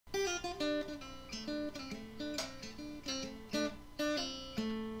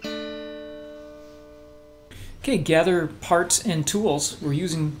Okay, gather parts and tools. We're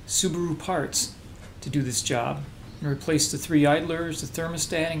using Subaru parts to do this job. And replace the 3 idlers, the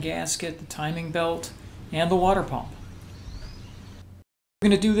thermostat and gasket, the timing belt, and the water pump. We're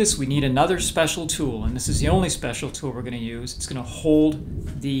going to do this, we need another special tool, and this is the only special tool we're going to use. It's going to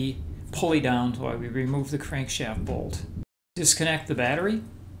hold the pulley down while we remove the crankshaft bolt. Disconnect the battery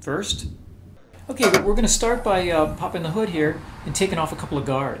first. Okay, but we're going to start by popping the hood here and taking off a couple of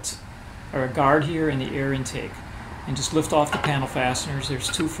guards. Or a guard here and the air intake. And just lift off the panel fasteners. There's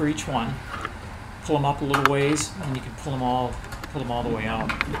 2 for each one. Pull them up a little ways and you can pull them all the way out.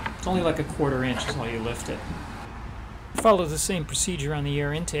 It's only like a 1/4 inch is all you lift it. Follow the same procedure on the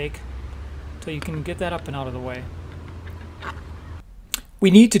air intake until you can get that up and out of the way.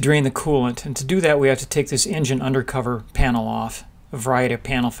 We need to drain the coolant, and to do that we have to take this engine undercover panel off. A variety of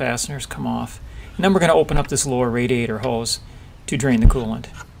panel fasteners come off. And then we're going to open up this lower radiator hose to drain the coolant.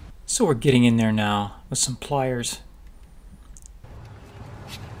 So we're getting in there now with some pliers.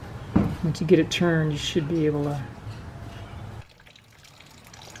 Once you get it turned, you should be able to...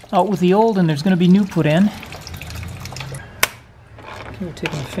 Out with the old, and there's going to be new put in. Okay, we're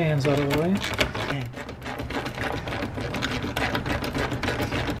taking the fans out of the way.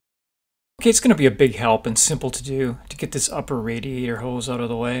 Okay, it's going to be a big help and simple to do to get this upper radiator hose out of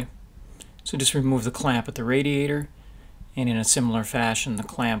the way. So just remove the clamp at the radiator, and in a similar fashion the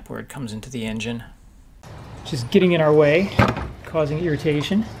clamp where it comes into the engine. Just getting in our way, causing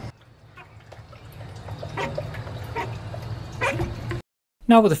irritation.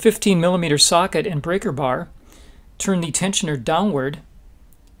 Now with a 15mm socket and breaker bar, turn the tensioner downward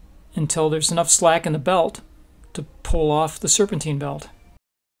until there's enough slack in the belt to pull off the serpentine belt.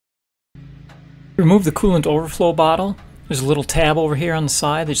 Remove the coolant overflow bottle. There's a little tab over here on the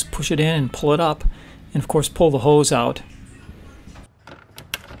side. Just push it in and pull it up, and of course pull the hose out.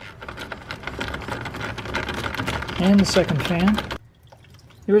 And the second fan.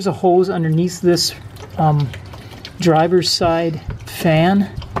 There is a hose underneath this driver's side fan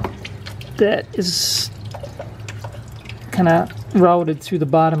that is kind of routed through the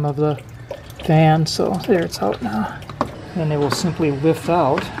bottom of the fan, so there, it's out now. Then they will simply lift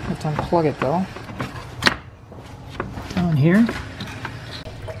out. Let's unplug it though. Down here.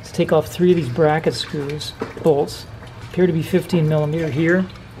 Let's take off 3 of these bracket screws, bolts. Appear to be 15mm here,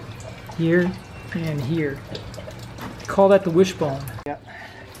 here, and here. Call that the wishbone. Yeah.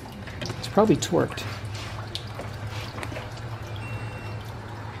 It's probably torqued.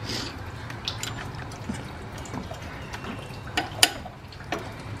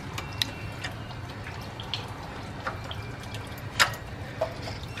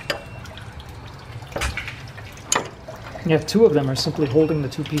 You have 2 of them are simply holding the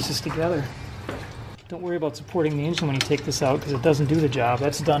 2 pieces together. Don't worry about supporting the engine when you take this out because it doesn't do the job.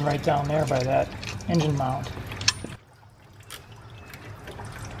 That's done right down there by that engine mount.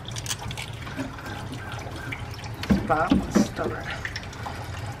 Stubborn.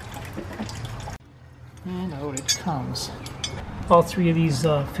 And out it comes. All 3 of these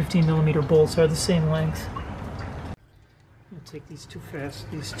 15mm bolts are the same length. I'll take these 2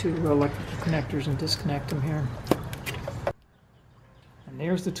 electrical connectors and disconnect them here. And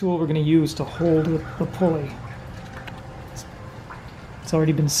there's the tool we're going to use to hold the pulley. It's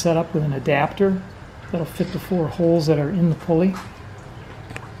already been set up with an adapter that'll fit the 4 holes that are in the pulley.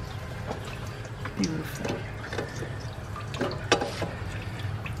 Beautiful.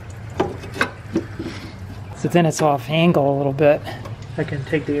 So then it's off angle a little bit. I can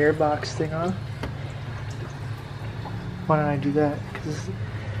take the airbox thing off. Why don't I do that? Because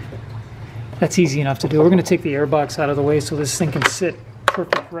that's easy enough to do. We're going to take the airbox out of the way so this thing can sit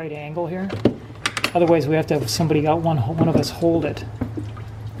perfect right angle here. Otherwise we have to have somebody out one of us hold it,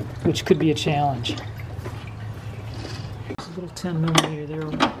 which could be a challenge. There's a little 10mm there.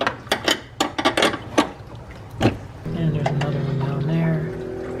 And there's another one down there.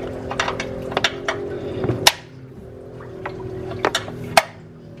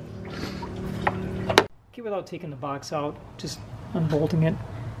 Okay, without taking the box out, just unbolting it,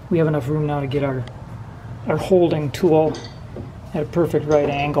 we have enough room now to get our holding tool at a perfect right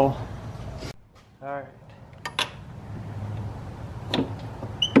angle. Alright.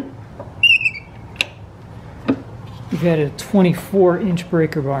 We've got a 24-inch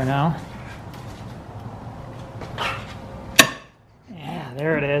breaker bar now. Yeah,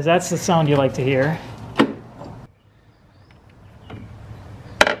 there it is. That's the sound you like to hear.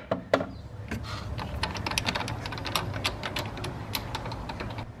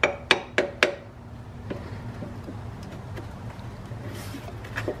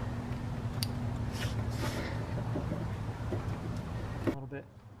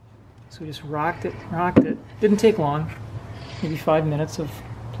 So we just rocked it. Didn't take long, maybe 5 minutes of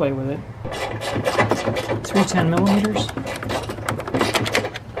play with it. 310 millimeters.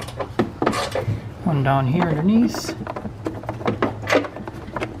 One down here underneath.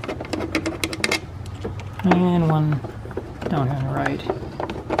 And one down here on the right.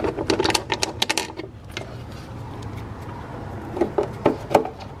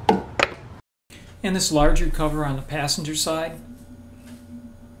 And this larger cover on the passenger side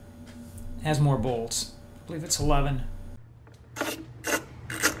has more bolts. I believe it's 11. Okay,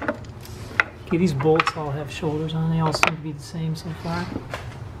 these bolts all have shoulders on. They all seem to be the same so far.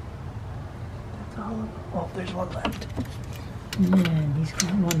 That's all of them. Oh, there's one left. And he's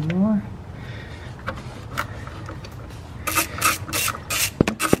got one more.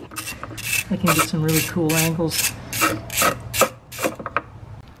 I can get some really cool angles.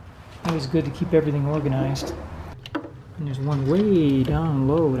 Always good to keep everything organized. And there's one way down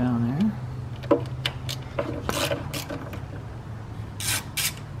low down there.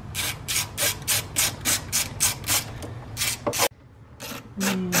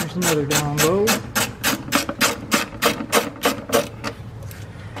 And there's another down low.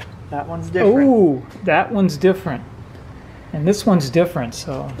 That one's different. Oh, that one's different. And this one's different,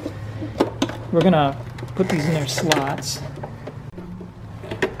 so we're gonna put these in their slots.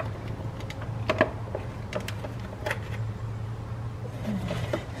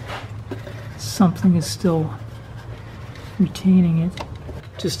 Something is still retaining it.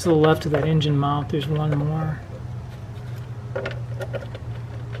 Just to the left of that engine mount, there's one more.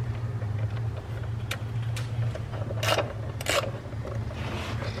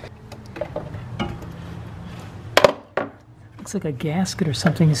 Looks like a gasket or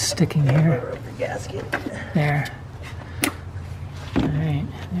something is sticking here. The gasket. There. Alright,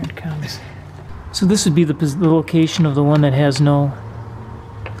 there it comes. So this would be the location of the one that has no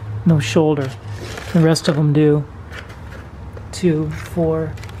shoulder. The rest of them do. 2,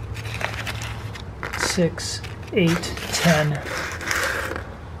 4, 6, 8, 10.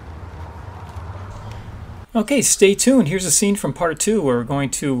 Okay, stay tuned. Here's a scene from part 2 where we're going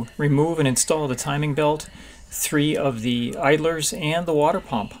to remove and install the timing belt, 3 of the idlers, and the water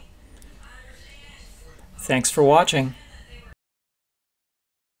pump. Thanks for watching.